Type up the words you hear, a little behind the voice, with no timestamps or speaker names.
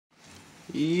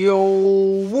Yo,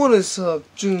 what is up,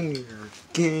 Junior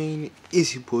Gang?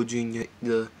 It's your boy Junior,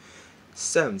 the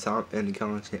 7-time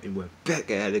Intercontinental champion. We're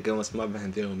back at it again with my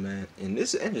video, man. And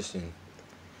this is interesting.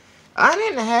 I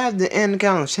didn't have the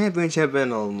Intercontinental Championship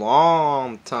in a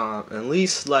long time, at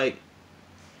least like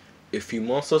a few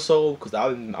months or so, because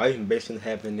I've been basically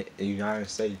having it in the United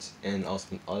States and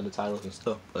also other titles and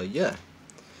stuff. But yeah,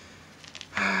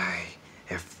 I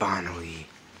have finally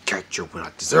captured what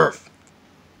I deserve.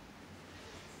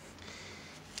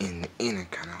 And the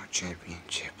Intercontinental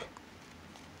Championship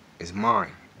is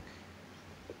mine.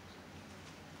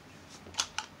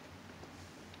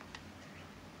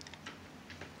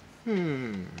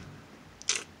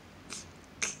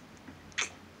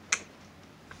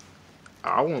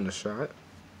 I want a shot.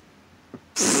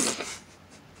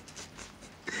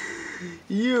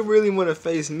 You really want to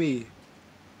face me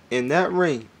in that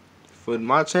ring for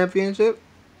my championship?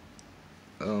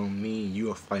 Me and you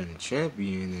are fighting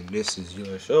champion, and this is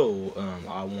your show.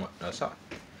 I want a shot.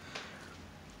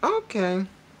 Okay.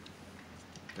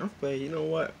 You know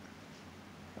what?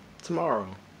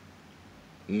 Tomorrow,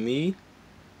 me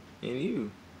and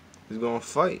you is gonna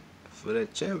fight for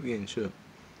that championship.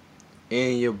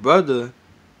 And your brother,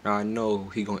 I know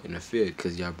he gonna interfere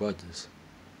because y'all brothers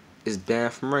is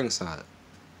banned from ringside.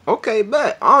 Okay,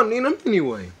 bet. I don't need him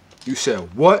anyway. You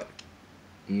said what?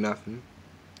 Nothing.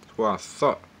 That's what I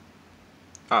thought.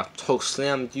 I toe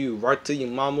slammed you right to your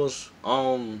mama's,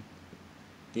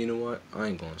 you know what? I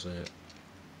ain't gonna say it.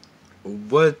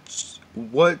 What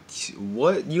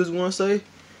you was gonna say?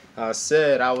 I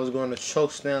said I was gonna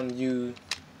choke slam you,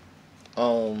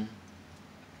 to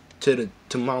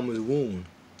mama's wound.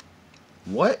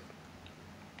 What?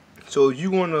 So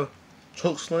you wanna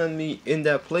choke slam me in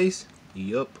that place?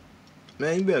 Yup.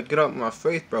 Man, you better get out of my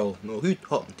face, bro. No, who you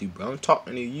talking to, bro? I'm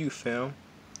talking to you, fam.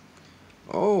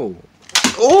 Oh,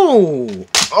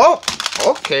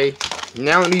 okay.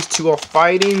 Now these two are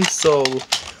fighting, so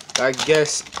I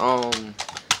guess, yeah.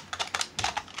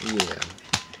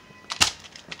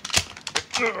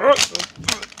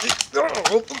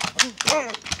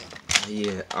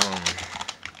 Yeah,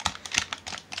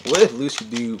 what if Lucy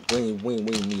do when you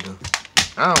meet her?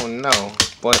 I don't know,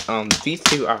 but these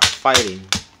two are fighting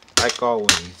like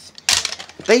always.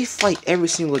 They fight every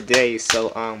single day, so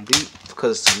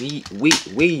because we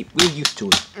used to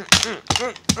it.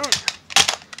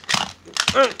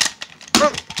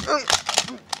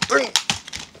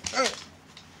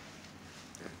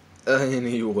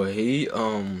 Anyway,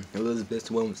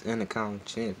 Elizabeth Williams Intercontinental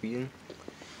champion.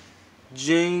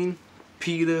 Jane,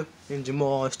 Peter, and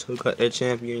Jamal still got their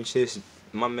championships.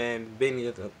 My man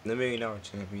Benny, the $1 million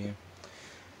champion.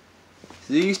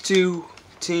 These two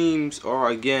teams are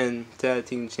again tag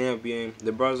team champion.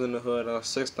 The Brothers in the Hood are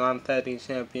 6-time tag team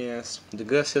champions. The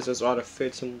Good Sisters are the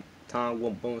 15-time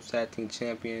Women's tag team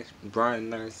champions. Brian,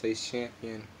 United States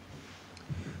champion.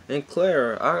 And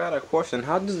Claire, I got a question.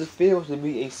 How does it feel to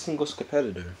be a singles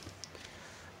competitor?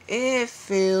 It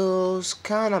feels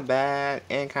kind of bad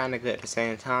and kind of good at the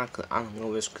same time, because I don't know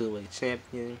which Cruiserweight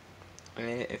champion,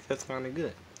 and it feels kind of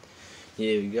good.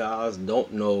 Yeah, you guys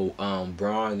don't know,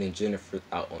 Braun and Jennifer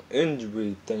out on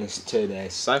injury thanks to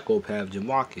that psychopath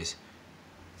Jamarcus.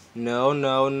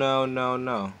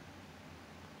 No.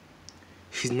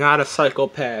 He's not a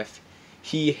psychopath.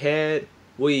 He had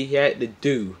what he had to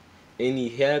do, and he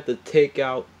had to take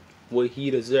out what he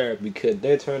deserved because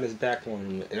they turned his back on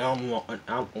him, and I'm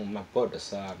on my brother's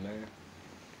side, man.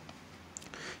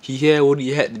 He had what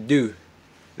he had to do.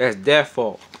 That's their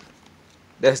fault.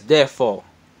 That's their fault.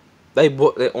 They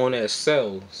bought it on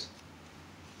themselves.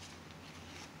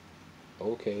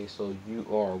 Okay, so you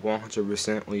are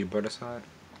 100% on your brother's side?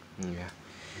 Yeah.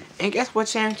 And guess what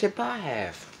championship I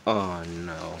have? Oh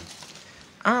no.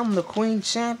 I'm the Queen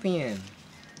Champion.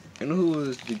 And who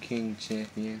is the King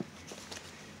Champion?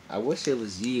 I wish it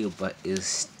was you, but it's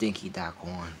Stinky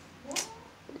diqaun.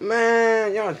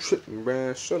 Man, y'all tripping,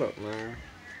 man. Shut up, man.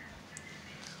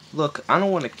 Look, I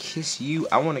don't want to kiss you.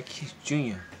 I want to kiss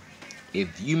Junior.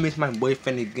 If you miss my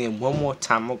boyfriend again one more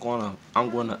time, I'm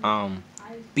gonna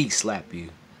beat slap you.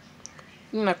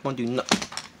 You're not gonna do nothing.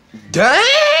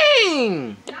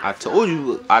 Dang! I told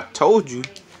you.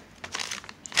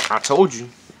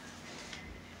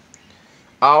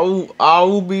 I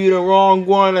will be the wrong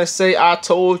one to say I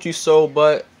told you so,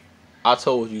 but I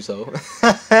told you so.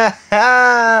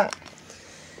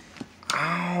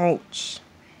 Ouch.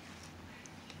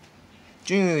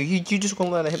 Junior, you just gonna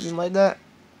let it hit me like that?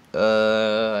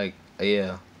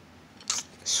 Yeah.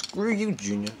 Screw you,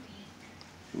 Junior.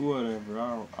 Whatever.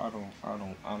 I don't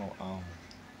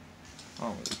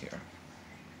really care.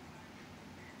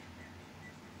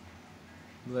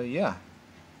 But yeah.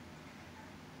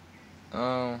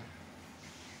 Who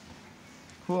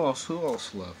else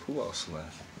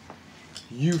left?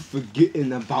 You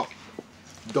forgetting about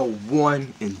the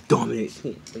one and dominant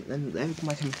team.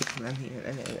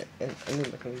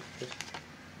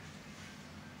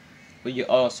 But yeah,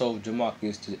 also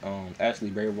Jamarcus, Ashley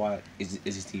Bray Wyatt is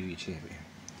his TV champion.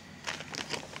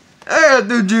 And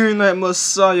the Junior Night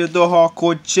Messiah, the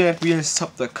Hardcore Champion,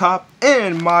 Sup the Cop,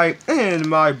 and my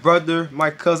brother,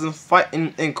 my cousin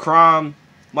fighting in crime,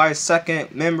 my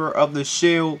second member of the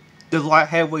Shield, the light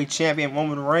heavyweight champion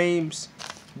Roman Reigns.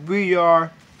 We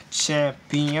are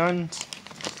champions,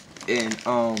 and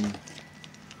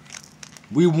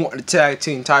we want the tag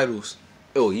team titles.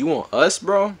 Oh, you want us,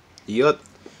 bro? Yup.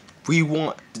 We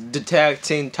want the tag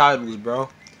team titles, bro.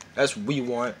 That's what we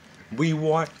want. We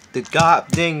want the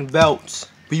goddamn belts.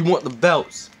 We want the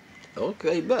belts.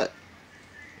 Okay, bet.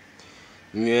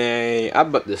 Man, I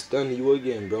about to stun you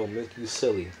again, bro. Make you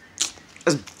silly.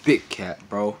 That's Big Cat,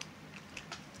 bro.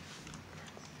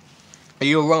 Hey,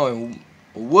 yo, Rowan,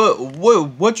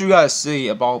 what you guys say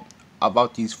about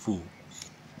these fools?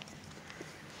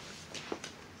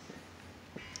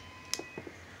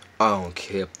 I don't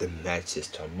care if the match is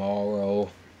tomorrow,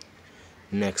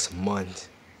 next month,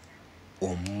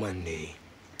 or Monday.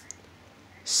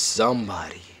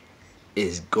 Somebody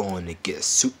is going to get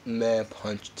Superman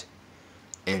punched,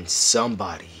 and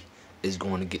somebody is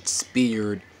going to get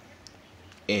speared,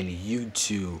 and you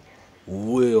two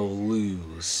will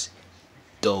lose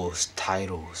those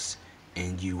titles,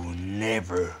 and you will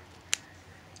never,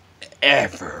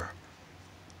 ever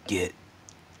get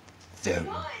them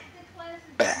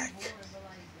back.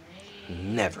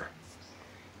 Never.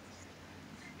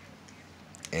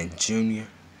 And Junior,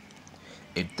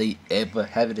 if they ever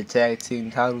have the tag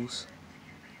team titles,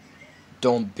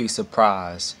 don't be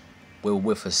surprised we're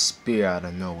with a spear out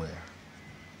of nowhere.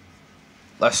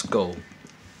 Let's go.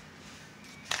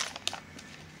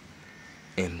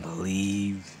 And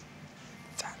believe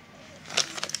that.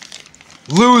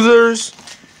 Losers!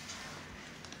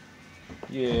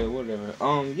 Yeah, whatever.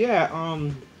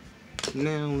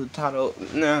 Now the title.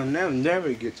 Now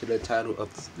never get to the title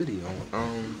of this video.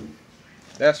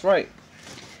 That's right.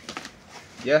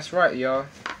 That's right, y'all.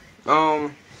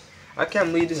 I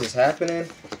can't believe this is happening,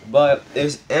 but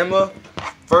it's Emma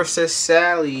versus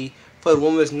Sally for the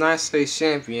Women's United States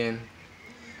Champion,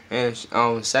 and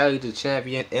Sally the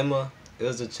champion, Emma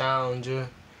is the challenger.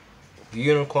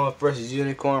 Unicorn versus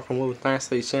Unicorn from Women's United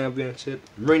States Championship.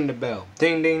 Ring the bell.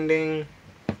 Ding ding ding.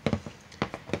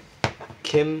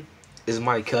 Kim is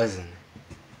my cousin,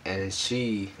 and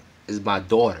she is my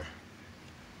daughter.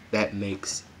 That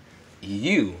makes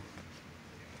you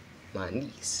my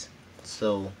niece.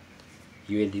 So,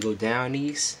 you ready to go down,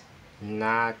 niece?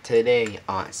 Not today,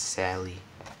 Aunt Sally.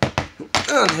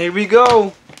 Here we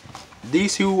go.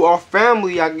 These two are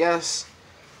family, I guess.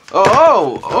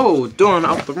 Doing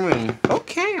out the ring.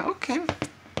 Okay.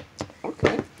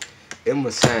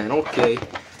 Emma saying, okay.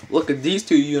 Look at these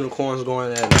two unicorns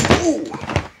going at it. Ooh.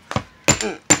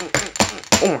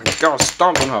 Oh my God,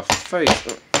 stomping her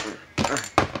face.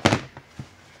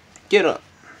 Get up.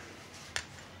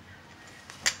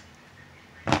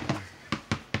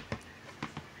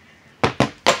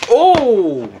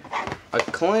 Oh! A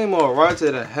claymore right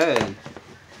to the head.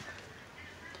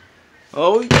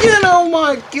 Oh,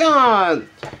 my God.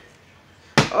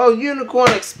 Oh,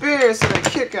 Unicorn experiencing a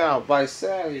kick out by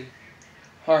Sally.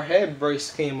 Her head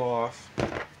brace came off.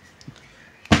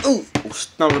 Ooh,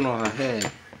 stumbling on her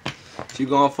head. She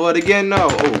going for it again? No.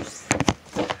 Oof.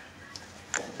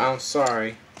 I'm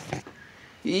sorry.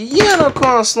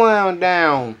 Unicorn slam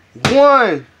down.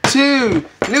 1, 2.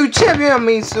 New champion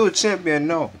means new champion.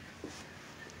 No.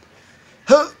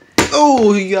 Huh.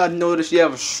 Oh, you gotta notice you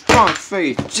have a strong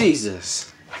faith.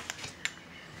 Jesus.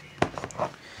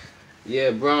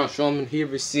 Yeah, Braun Strowman, he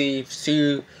received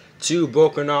two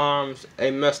broken arms,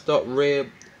 a messed up rib,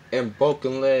 and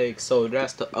broken legs. So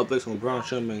that's the updates from Braun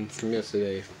Strowman from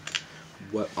yesterday.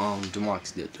 What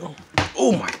Jamarcus did to him.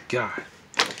 Oh my God.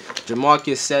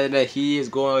 Jamarcus said that he is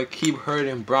going to keep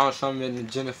hurting Braun Strowman and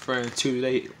Jennifer until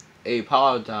they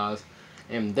apologize,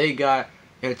 and they got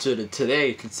into the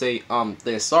today to say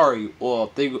they're sorry, or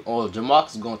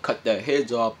Jamarcus is gonna cut their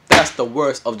heads off. That's the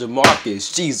worst of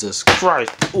Jamarcus. Jesus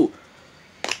Christ. Ooh.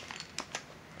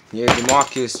 Yeah,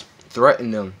 Jamarcus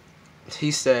threatened them. He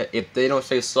said if they don't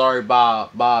say sorry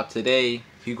by today,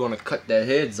 he's gonna cut their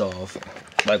heads off.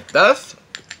 Like that's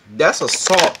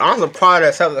assault. I'm surprised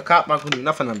that Sup the Cop not gonna do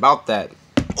nothing about that.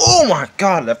 Oh my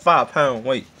God, that 5-pound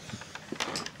weight.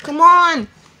 Come on.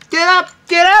 Get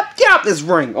up this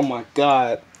ring. Oh my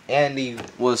God. Andy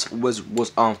was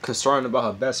concerned about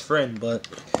her best friend, but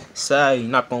sadly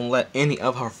not gonna let any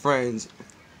of her friends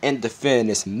interfere in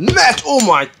this match. Oh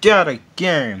my god,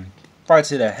 again. Right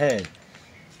to the head.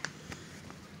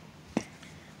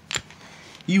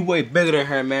 You way bigger than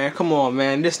her, man. Come on,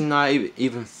 man. This is not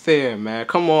even fair, man.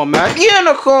 Come on, man.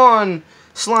 Unicorn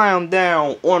slam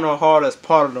down on the hardest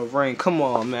part of the ring. Come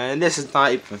on, man. This is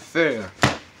not even fair.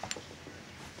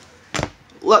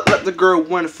 Let the girl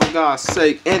win for God's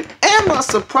sake. And Emma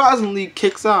surprisingly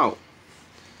kicks out.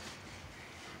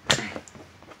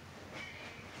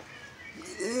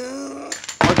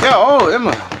 Okay, oh,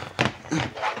 Emma.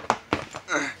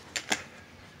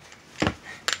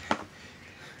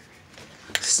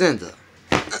 Stand up.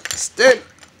 Stand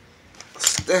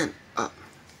up.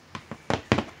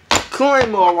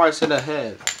 Claymore right to the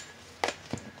head.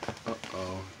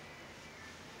 Uh-oh.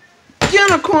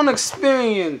 Unicorn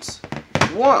experience.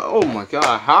 What? Oh my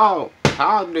god.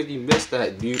 How did you miss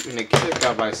that, dude? In a kick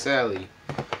out by Sally.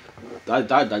 That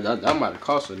might have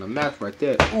cost her the match right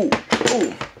there.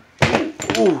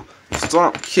 Ooh.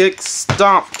 Stomp kick,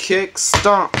 stomp kick,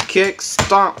 stomp kick,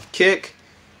 stomp kick.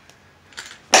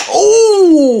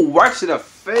 Ooh! Right to the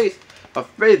face. Her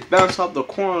face bounced off the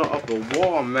corner of the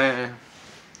wall, man.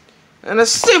 And a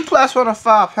suplex on a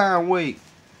 5-pound weight.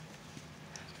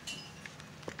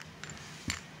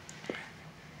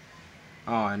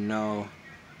 Oh no.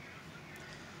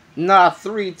 Not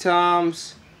 3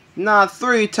 times. Not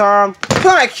 3 times.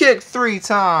 Punt kick 3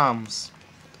 times.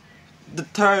 The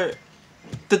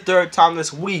third time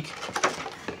this week.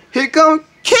 Here comes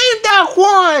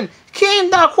diqaun.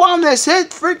 diqaun that's hit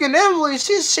freaking Emily.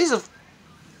 She's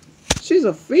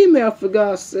a female, for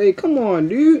God's sake. Come on,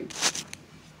 dude.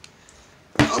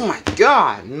 Oh my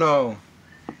god, no.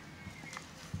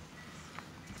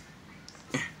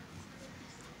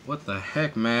 What the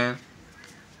heck, man?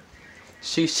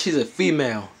 She's a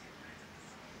female.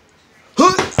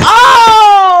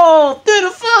 Oh! Threw the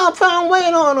 5-pound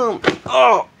weight on him.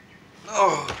 Oh.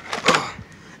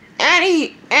 And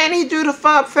he threw the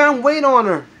 5-pound weight on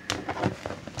her.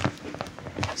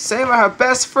 Saving her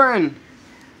best friend.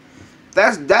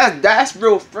 That's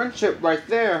real friendship right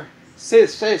there.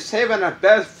 Saving her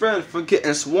best friend for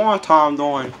getting swan-tomed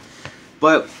on.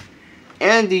 But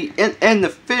Andy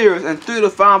interferes and threw the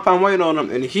 5-pound weight on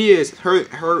him, and he is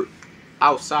hurt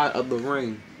outside of the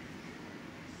ring.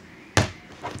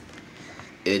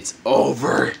 It's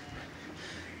over.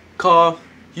 Carl,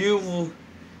 you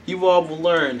all will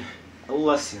learn a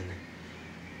lesson.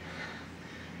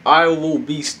 I will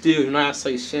be still United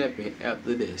States champion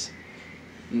after this.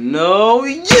 No,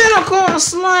 unicorn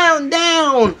slam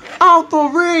down out the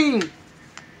ring.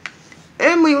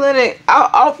 Emily let it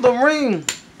out the ring.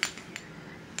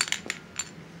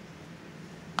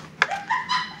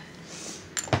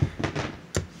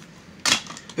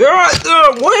 Wait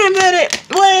a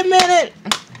minute.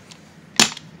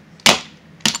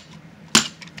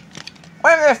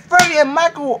 Wait a minute, Freddy and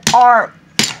Michael are...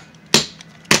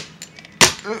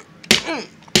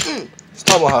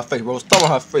 Stomp on her face, bro. Stomp on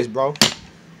her face, bro.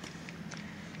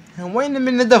 And wait a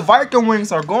minute, the Viking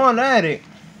wings are going at it.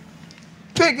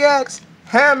 Pickaxe,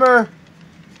 hammer,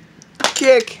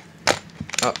 kick.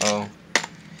 Uh-oh.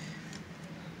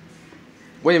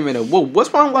 Wait a minute.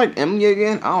 What's wrong with like Emily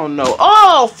again? I don't know.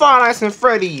 Oh, Five Nights and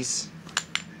Freddy's.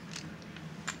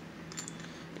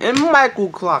 And Michael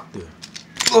clocked her.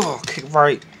 Oh, kick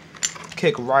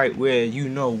right where you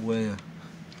know where.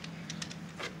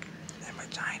 That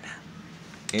vagina.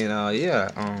 And yeah,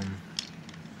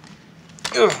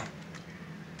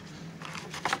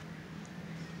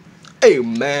 hey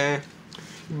man,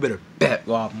 you better back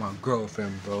off my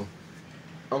girlfriend, bro.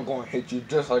 I'm gonna hit you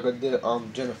just like I did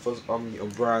Jennifer's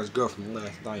Brian's girlfriend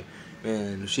last night.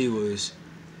 Man, she was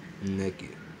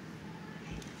naked.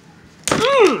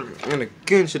 And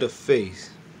again to the face.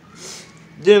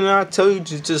 Didn't I tell you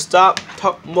to just stop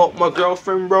talking about my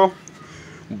girlfriend, bro?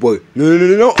 But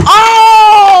no.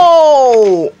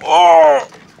 Oh!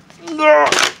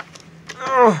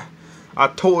 I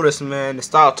told this man to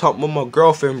stop talking about my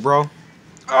girlfriend, bro.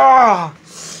 No.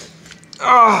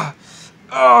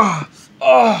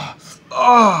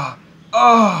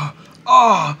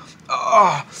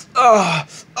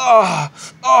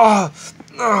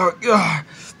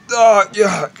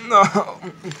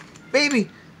 Baby,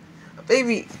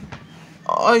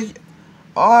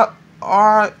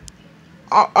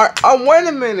 wait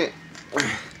a minute.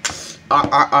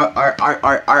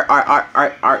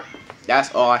 That's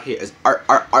all I hear is art.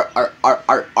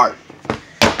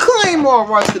 Claymore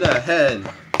right to the head.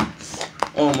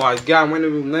 Oh my god,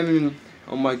 let me,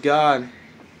 oh my god.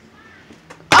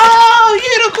 Oh,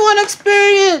 unicorn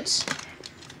experience.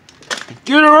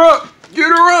 Get her up! Get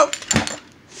her up!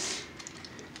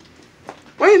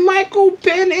 Wait, Michael,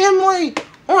 pin Emily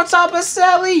on top of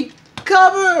Sally.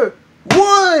 Cover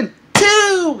 1,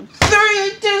 2,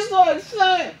 3, just like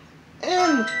that.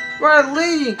 And we're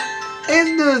leading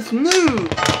in this new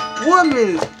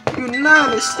Women's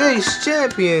United States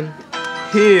Champion.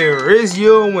 Here is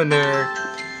your winner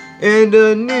and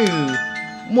the new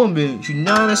Women's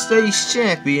United States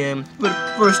Champion for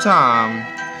the first time,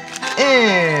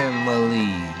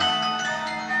 Emily.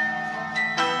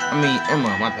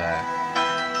 Emma, my bad.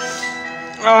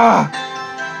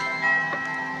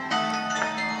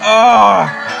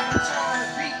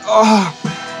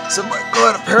 Somebody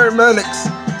call the paramedics.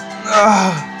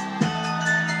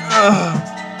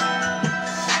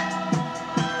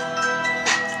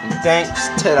 Thanks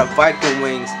to the Viking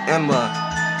Wings, Emma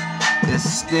is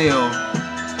still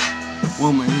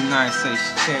Women's United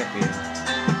States Champion.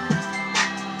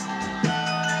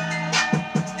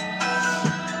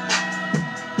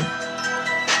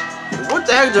 What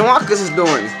the heck Jamarcus is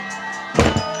doing?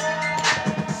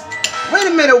 Wait a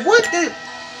minute,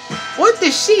 what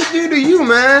did she do to you,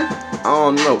 man? I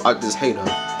don't know, I just hate her.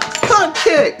 Punt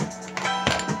kick!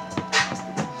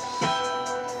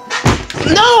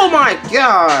 No, my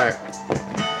God!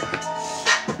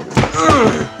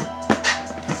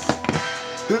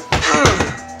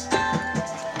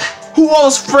 Who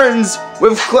else friends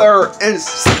with Claire and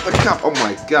the cop? Oh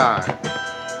my God!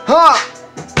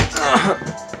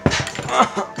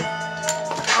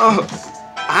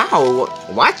 Ow!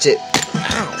 Watch it!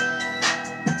 Ow!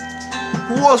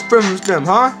 Who else friends with them,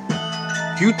 huh?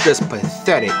 You just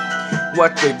pathetic.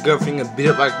 Watch your girlfriend get beat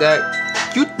up like that.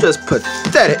 You just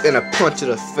pathetic and a punch to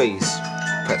the face.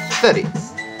 Pathetic.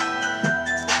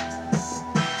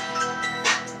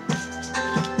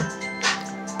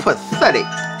 Pathetic.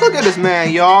 Look at this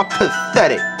man, y'all.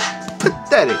 Pathetic.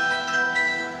 Pathetic.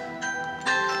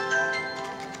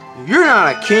 You're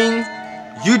not a king.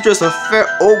 You just a fat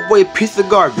old boy piece of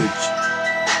garbage.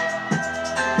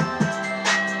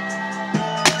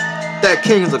 That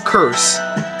king's a curse.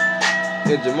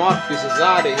 And Jamarcus is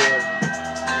out of here.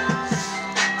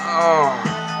 Oh.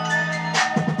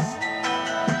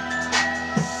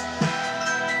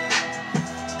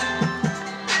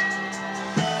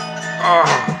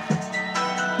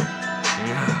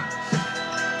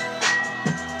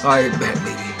 Alright, back,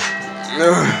 baby.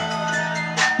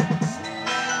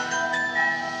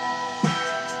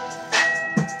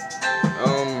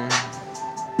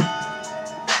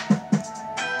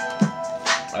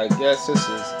 I guess this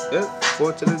is it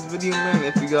for today's video, man.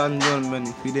 If you got enjoyed, man,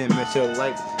 if you didn't, make sure to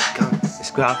like, comment,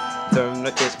 subscribe, turn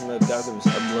notifications on,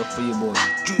 I'm love for your boy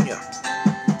Junior.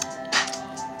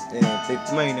 And big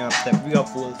money now that we got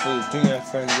for your Junior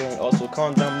friends, and also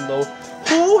comment down below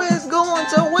who is going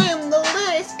to win the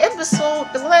last episode,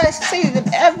 the last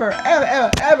season ever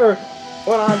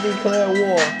when I declare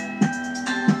war.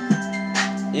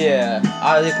 Yeah,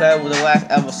 I declare the last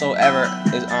episode ever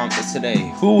is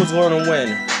today. Who's going to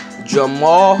win?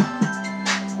 Jamal,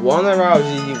 Wanda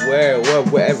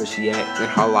Rousey, wherever she at in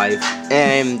her life,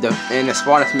 and the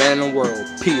smartest man in the world,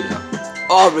 Peter.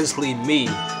 Obviously me.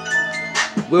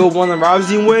 Will Wanda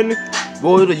Rousey win?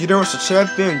 Will the Universal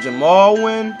Champion Jamal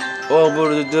win? Or will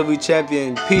the WWE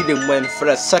Champion Peter win for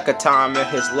the second time in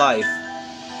his life?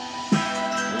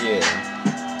 Yeah.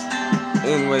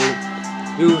 Anyway,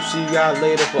 we will see you guys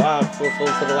later for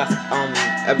the last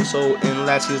episode in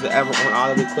last season ever on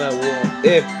I Declare War.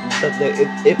 If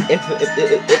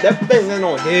that thing ain't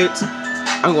on hits,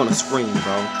 I'm gonna scream,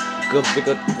 bro.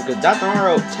 Because Dr.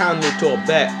 Arrow challenged me to a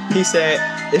bet. He said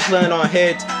if it land on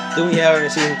heads, then we have it in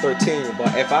season 13.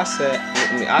 But if I said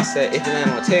if it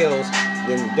land on tails,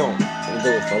 then we don't. And do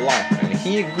it for life. And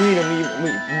he agreed,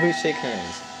 and we shake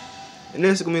hands. And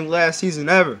this is gonna be the last season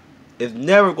ever. It's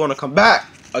never gonna come back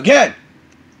again.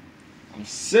 I'm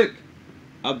sick.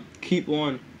 I keep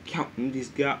on counting these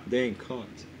goddamn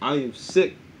cards. I am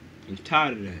sick and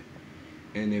tired of that.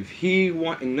 And if he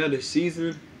want another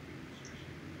season,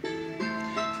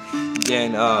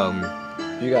 then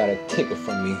you gotta take it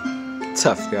from me.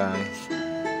 Tough guy.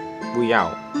 We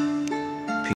out.